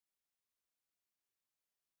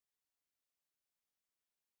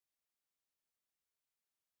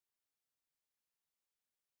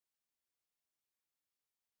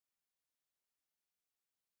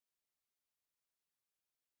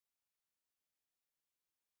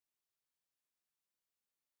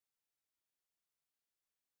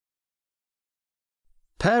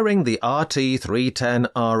Pairing the RT310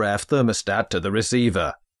 RF thermostat to the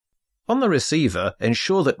receiver. On the receiver,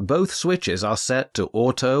 ensure that both switches are set to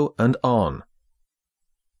auto and on.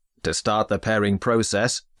 To start the pairing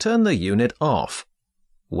process, turn the unit off.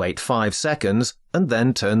 Wait 5 seconds and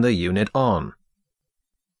then turn the unit on.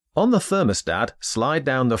 On the thermostat, slide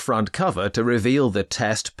down the front cover to reveal the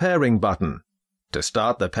Test Pairing button. To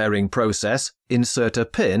start the pairing process, insert a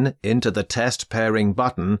pin into the Test Pairing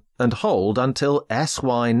button and hold until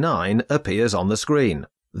SY9 appears on the screen.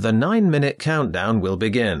 The 9-minute countdown will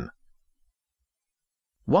begin.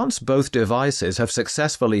 Once both devices have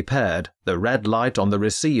successfully paired, the red light on the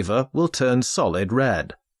receiver will turn solid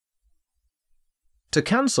red. To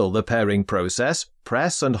cancel the pairing process,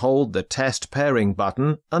 press and hold the Test Pairing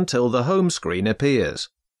button until the home screen appears.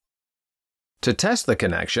 To test the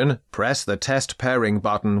connection, press the Test Pairing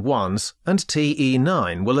button once and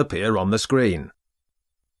TE9 will appear on the screen.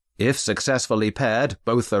 If successfully paired,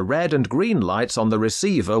 both the red and green lights on the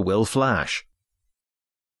receiver will flash.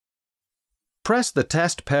 Press the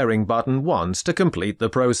Test Pairing button once to complete the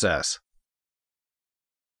process.